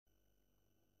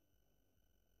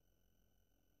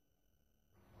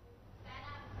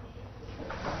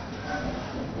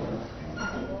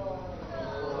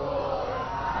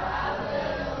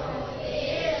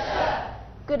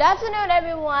Good afternoon,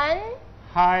 everyone.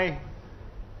 Hi.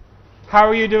 How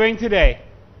are you doing today?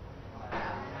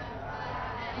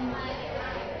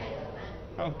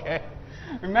 Okay.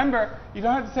 Remember, you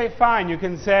don't have to say fine. You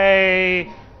can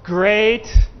say great,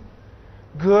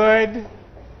 good,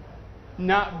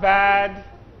 not bad,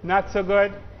 not so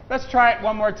good. Let's try it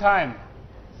one more time.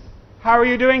 How are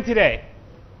you doing today?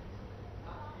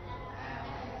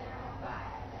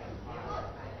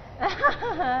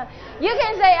 You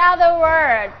can say other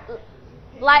words,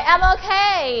 like I'm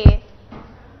okay,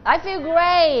 I feel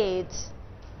great,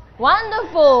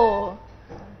 wonderful.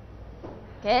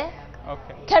 Okay?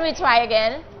 Okay. Can we try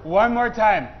again? One more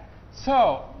time.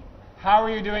 So, how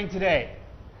are you doing today?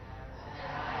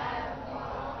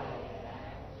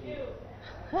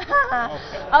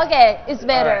 Okay, it's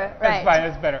better. Right. That's fine,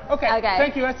 that's better. Okay.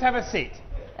 Thank you. Let's have a seat.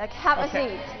 Have a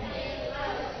seat.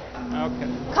 Okay.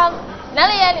 นัก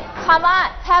เรียนคำว่า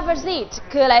have a seat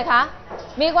คืออะไรคะ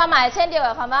มีความหมายเช่นเดียว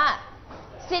กับคำว่า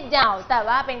sit down แต่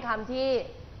ว่าเป็นคำที่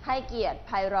ให้เกียรติไ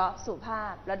พเราะสุภา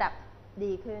พระดับ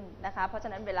ดีขึ้นนะคะ เพราะฉะ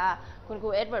นั้นเวลาคุณครู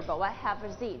เอ็ดเวิร์ดบอกว่า have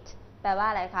a seat แปลว่า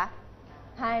อะไรคะ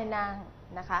ให้นั่ง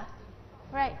นะคะ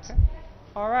right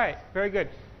All right. Very good.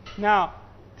 Now,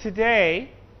 today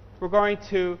we're going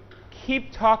to keep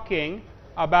talking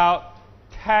about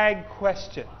tag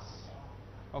questions.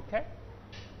 Okay?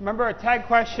 Remember, a tag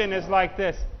question is like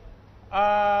this.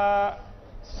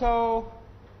 So,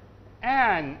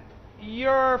 Anne,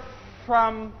 you're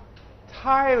from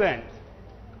Thailand,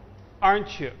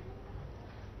 aren't you?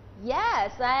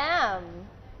 Yes, I am.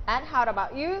 And how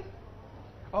about you?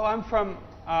 Oh, I'm from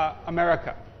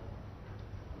America,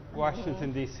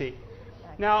 Washington, D.C.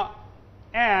 Now,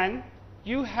 Anne,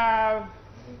 you have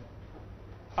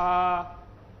a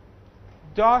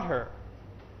daughter,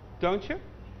 don't you?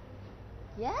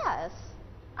 Yes,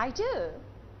 I do.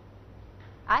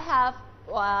 I have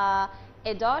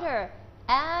a daughter,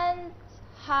 and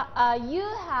you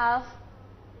have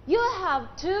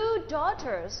two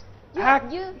daughters. You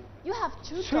have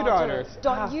two daughters,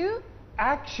 don't you?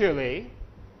 Actually,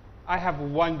 I have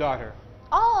one daughter.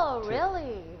 Oh,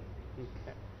 really?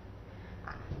 Okay.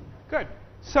 Good.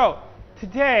 So,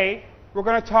 today we're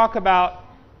going to talk about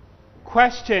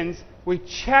questions. We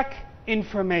check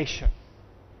information.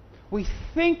 We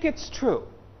think it's true,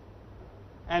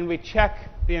 and we check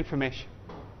the information.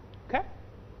 Okay?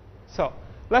 So,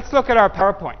 let's look at our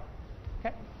PowerPoint.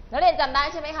 Okay? นักเรียนจำได้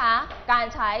ใช่ไหมคะ การ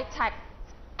ใช้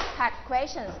tag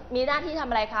questions มีหน้าที่ทำ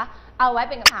อะไรคะ เอาไว้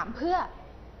เป็นคำถามเพื่อ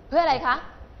อะไรคะ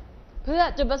เพื่อ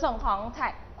จุดประสงค์ของ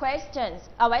tag questions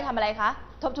เอาไว้ทำอะไรคะ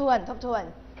ทบทวน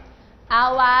เอา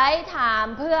ไว้ถาม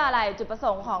เพื่ออะไร จุดประส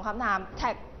งค์ของคำถาม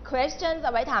tag questions เอ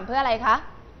าไว้ถามเพื่ออะไรคะ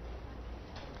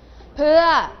เพื่อ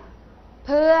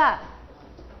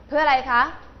อะไรคะ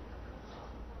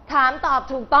ถามตอบ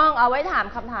ถูกต้อง เอาไว้ถาม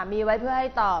คำถามมีไว้เพื่อให้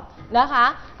ตอบนะคะ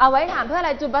เอาไว้ถามเพื่ออะไ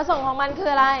ร จุดประสงค์ของมันคือ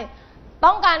อะไร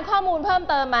ต้องการข้อมูลเพิ่ม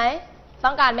เติมไหม ต้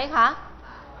องการไหมคะ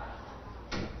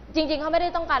จริงๆเขาไม่ได้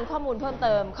ต้องการข้อมูลเพิ่มเ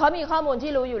ติม เขามีข้อมูล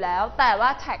ที่รู้อยู่แล้ว แต่ว่า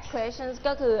tag questions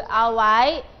ก็คือเอาไว้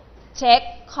เช็ค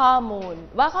ข้อมูล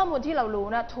ว่าข้อมูลที่เรารู้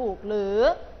นะถูกหรือ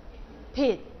ผิ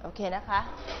ด โอเคนะคะ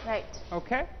right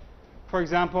Okay. For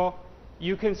example,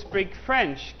 you can speak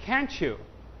French, can't you?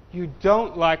 You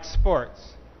don't like sports,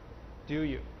 do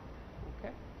you?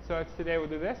 Okay. So that's today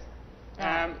we'll do this.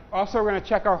 Also, we're going to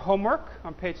check our homework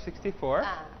on page 64.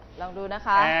 ลองดูนะค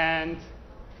ะ And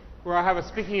we'll have a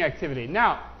speaking activity.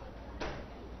 Now,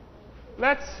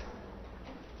 let's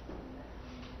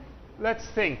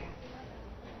think.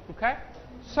 Okay?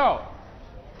 So,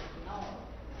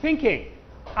 thinking.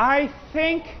 I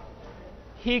think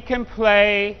he can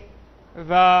play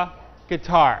the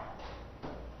guitar.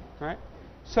 Right?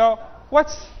 So, what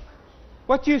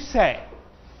do you say?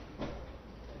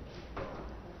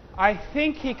 I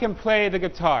think he can play the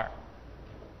guitar.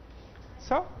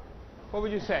 So, what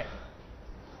would you say?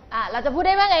 เราจะพูดไ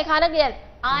ด้ว่าไงคะนักเรียน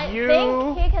I think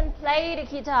he can play the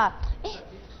guitar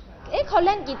เขาเ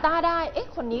ล่นกีตาร์ได้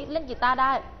คนนี้เล่นกีตาร์ไ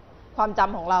ด้ ความจ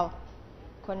ำของเรา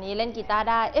คนนี้เล่นกีตาร์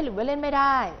ได้ หรือว่าเล่นไม่ไ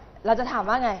ด้ เราจะถาม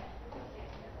ว่าไง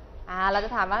เราจะ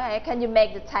ถามว่าไง Can you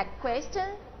make the tag question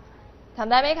ท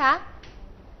ำได้ไหมคะ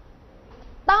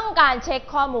ต้องการเช็ค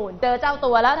ข้อมูล เจอเจ้า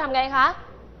ตัวแล้วทำไงคะ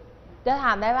จะถ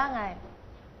ามได้ว่าไง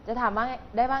จะถามว่า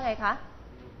ได้ว่าไงคะ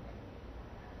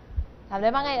ถามได้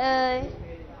ว่าไงเอ่ย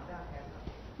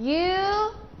You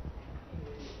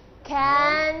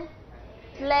can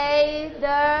play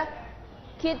the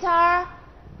guitar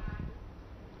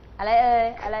อะไรเอ่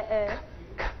ย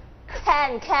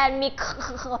can มี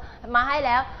มาให้แ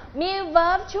ล้ว มี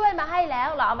verb ช่วยมาให้แล้ว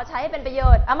เราเอามาใช้ให้เป็นประโย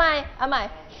ชน์ เอาใหม่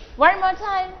one more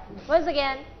time once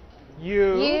again You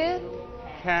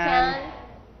can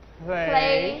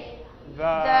play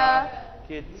the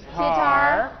guitar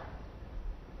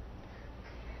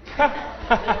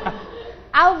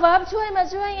เอา verb ช่วยมา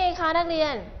ช่วยไงคะนักเรีย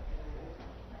น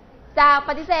จาก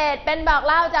ปฏิเสธเป็นบอก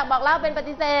เล่าจากบอกเล่าเป็นป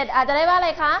ฏิเสธอาจจะได้ว่าอะไร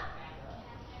คะ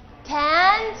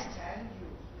can't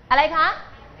อะไรคะ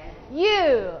you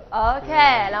โอเค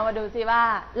เรามาดูซิว่า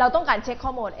เราต้องการเช็คข้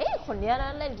อมูลคนนี้น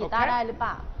ะเล่นกีตาร์ได้หรือเป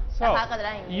ล่านะคะก็จะไ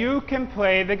ด้อย่างนี้ You can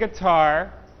play the guitar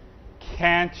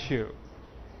can't you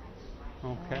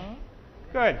Okay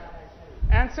good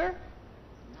answer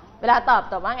เวลาตอ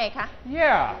บว่าไงคะ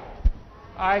Yeah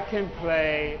I can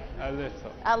play a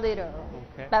little a little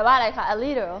Okay แปลว่าอะไรคะ a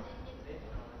little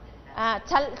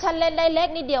ฉันเล่นได้เล็ก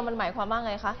นิดเดียวมันหมายความว่า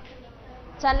ไงคะ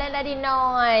ฉันเล่นได้นิดหน่อ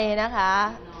ยนะคะ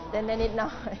เล่นได้นิดหน่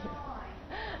อย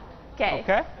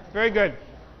Okay very good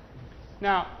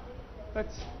now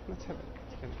let's have it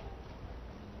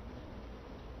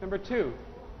number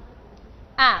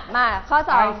 2มาข้อ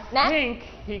2นะ I think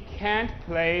he can't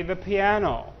play the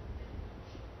piano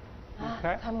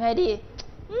Okay ทำไงดี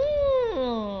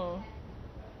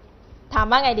ถาม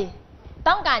ว่าไงดี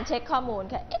ต้องการเช็คข้อมูล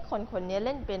ค่ะคนนี้เ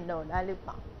ล่นเปียโนได้หรือเป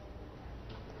ล่า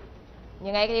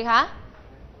ยังไงกันดีคะ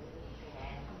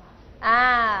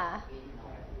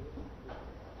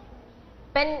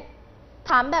เป็น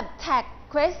ถามแบบ tag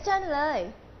question เลย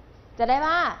จะได้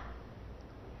ว่า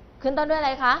ขึ้นต้นด้วยอะไ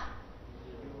รคะ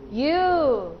you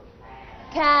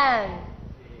can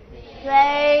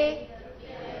play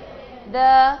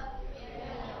the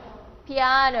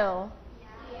piano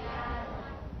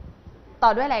ต่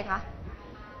อด้วยอะไรคะ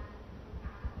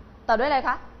ต่อด้วยอะไรค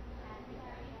ะ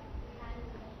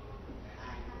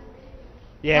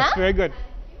Yes very good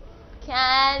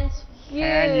Can't you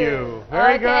Can you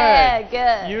very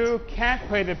good You can't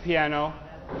play the piano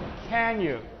Can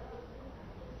you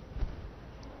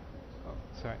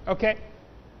Sorry Okay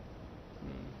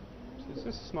It's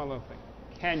just a small little thing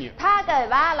Can you ถ้าเกิด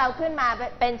ว่าเราขึ้นมา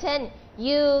เป็นเช่น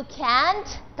you can't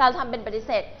เราทำเป็นปฏิเ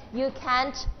สธ you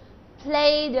can't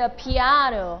play the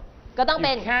piano ก็ต้องเ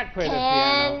ป็น You can't play the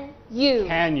can piano you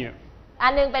Can you อั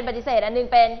นนึงเป็นปฏิเสธอันนึง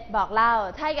เป็นบอกเล่า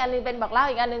ถ้าอีกอันนึงเป็นบอกเล่า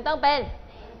อีกอันนึงต้องเป็น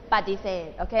ปฏิเสธ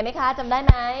โอเคไหมคะจำได้ไ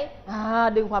หม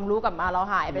ดึงความรู้กลับมาเรา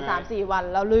หายไป 3-4 วัน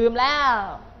เราลืมแล้ว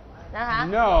นะคะ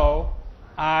No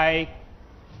I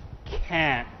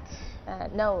can't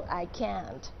no I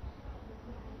can't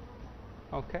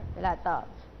Okay เวลาตอบ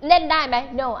เล่นได้ไหม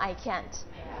no I can't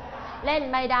เล่น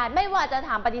ไม่ได้ไม่ว่าจะถ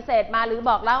ามปฏิเสธมาหรือ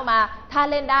บอกเล่ามาถ้า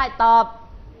เล่นได้ตอบ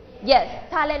yes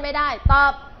ถ้าเล่นไม่ได้ตอ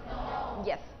บ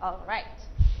yes alright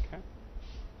Okay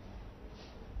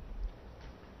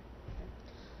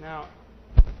Now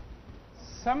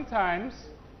sometimes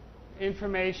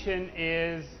information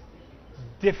is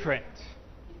different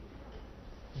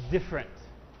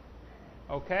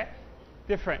Okay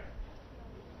different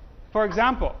For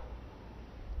example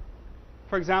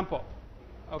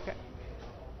Okay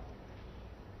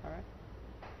All right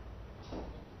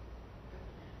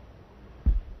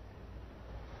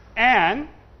And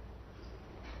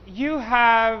you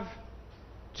have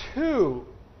 2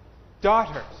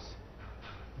 daughters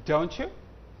Don't you?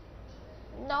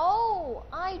 no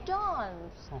I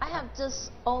don't I have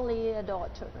just only a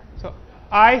daughter So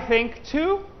I think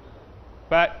too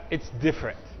but it's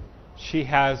different She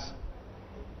has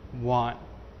 1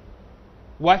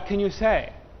 What can you say?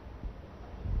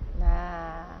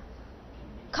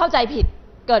 เข้าใจผิด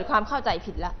เกิดความเข้าใจ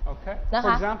ผิดแล้ว Okay นะคะ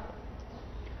For example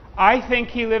I think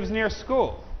he lives near school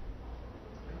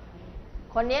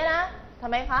คนนี้นะทำ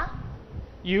ไมคะ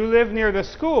You live near the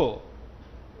school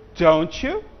Don't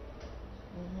you?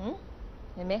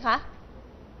 เห็นไหมคะ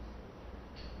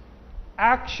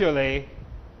Actually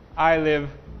I live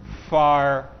far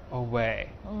away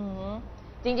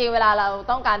จริงๆเวลาเรา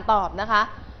ต้องการตอบนะคะ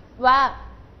ว่า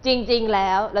จริงๆแ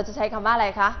ล้วเราจะใช้คำว่าอะไร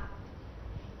คะ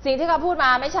สิ่งที่เขาพูดม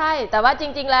าไม่ใช่แต่ว่าจ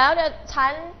ริงๆแล้วเนี่ยฉั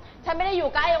นไม่ได้อยู่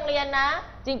ใกล้โรงเรียนนะ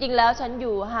จริงๆแล้วฉันอ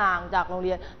ยู่ห่างจากโรงเ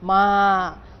รียนมาก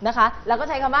นะคะแล้วก็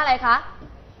ใช้คำว่าอะไรคะ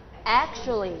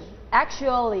actually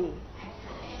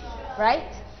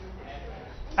right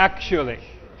Actually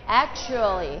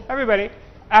Everybody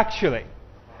Actually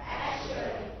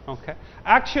Okay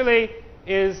Actually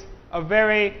is a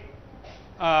very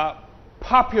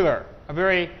popular a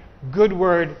very good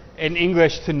word in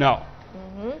English to know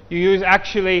You use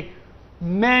actually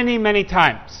many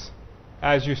times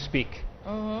as you speak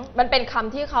มันเป็นค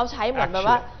ำที่เขาใช้เหมือนแบบ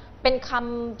ว่าเป็นค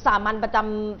ำสามัญประ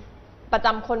จ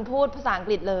ำคนพูดภาษาอัง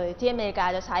กฤษเลยที่อเมริกา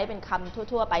จะใช้เป็นคำ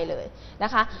ทั่วๆไปเลยน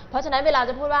ะคะเพราะฉะนั้นเวลา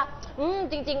จะพูดว่า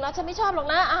จริงๆแล้วฉันไม่ชอบหรอก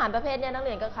นะอาหารประเภทนี้นักเ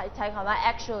รียนก็ใช้คำว่า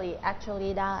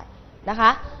actually ได้นะคะ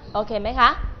โอเคไหมคะ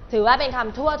ถือว่าเป็นค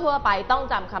ำทั่วๆไปต้อง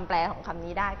จำคำแปลของคำ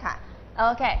นี้ได้ค่ะโ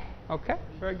อเค Okay,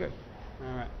 very good.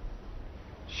 All right.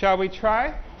 Shall we try?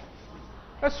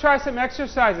 Let's try some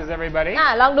exercises, everybody.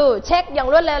 ลองดูเช็คอย่าง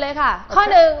รวดเร็วเลยค่ะ ข้อ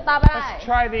หนึ่งต่อไป Let's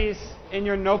try these in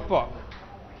your notebook.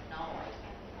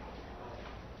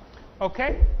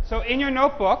 Okay, so in your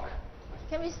notebook.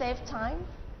 Can we save time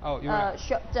Oh, you want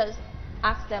just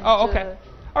ask them Oh, okay. to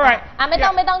All right. ไม่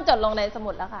ต้องจดลงในส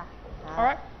มุดแล้วค่ะ All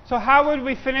right. So how would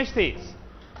we finish these?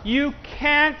 You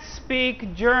can't speak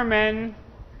German.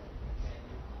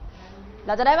 เ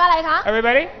ราจะได้ว่าอะไรคะ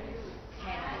Everybody?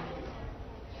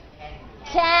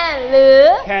 can หรือ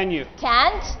Can you?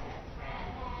 can't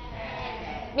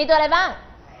มีตัวอะไรบ้าง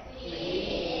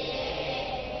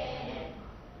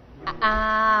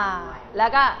แล้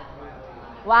วก็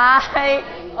why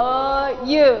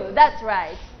you that's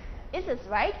right is this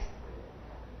right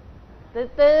ตึ๊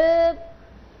ด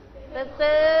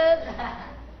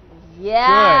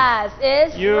yes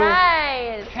it's You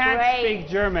right can't great speak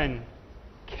German.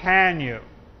 Can you?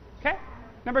 Okay.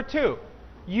 Number 2.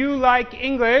 You like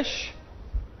English.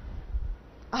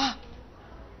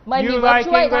 ไม่มี You เวิร์บ like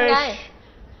ช่วยทำไง English.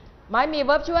 ไม่มีเ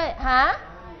วิร์บช่วย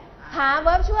หาเ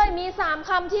วิร์บช่วยมี3ค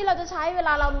ำที่เราจะใช้เวล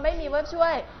าเราไม่มีเวิร์บช่ว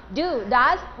ย do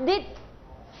does did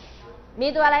มี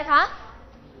ตัวอะไรคะ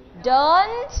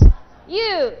don't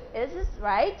you is this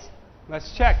right Let's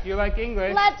check. You like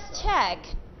English. let's check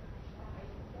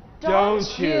Don't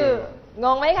you ง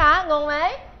งไหมคะงงไหม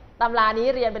ตำรานี้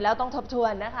เรียนไปแล้วต้องทบทว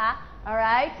นนะคะ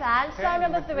alright answer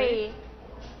number 3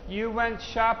 You went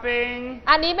shopping.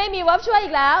 อันนี้ไม่มีเวิร์บช่วยอี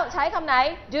กแล้วใช้คำไหน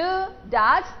do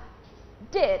does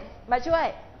did มาช่วย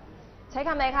ใช้ค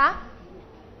ำไหนคะ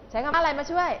ใช้คำอะไรมา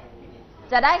ช่วย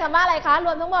จะได้คำว่าอะไรคะร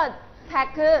วมทั้งหมดแท็ก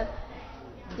คือ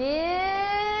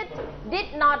did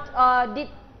not or did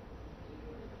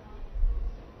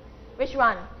which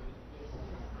one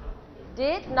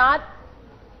did not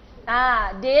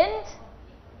didn't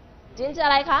อ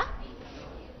ะไรคะ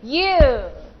you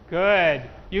Good.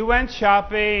 You went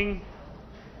shopping.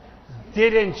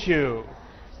 Didn't you?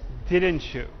 Didn't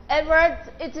you? Edward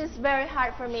it is very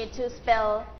hard for me to spell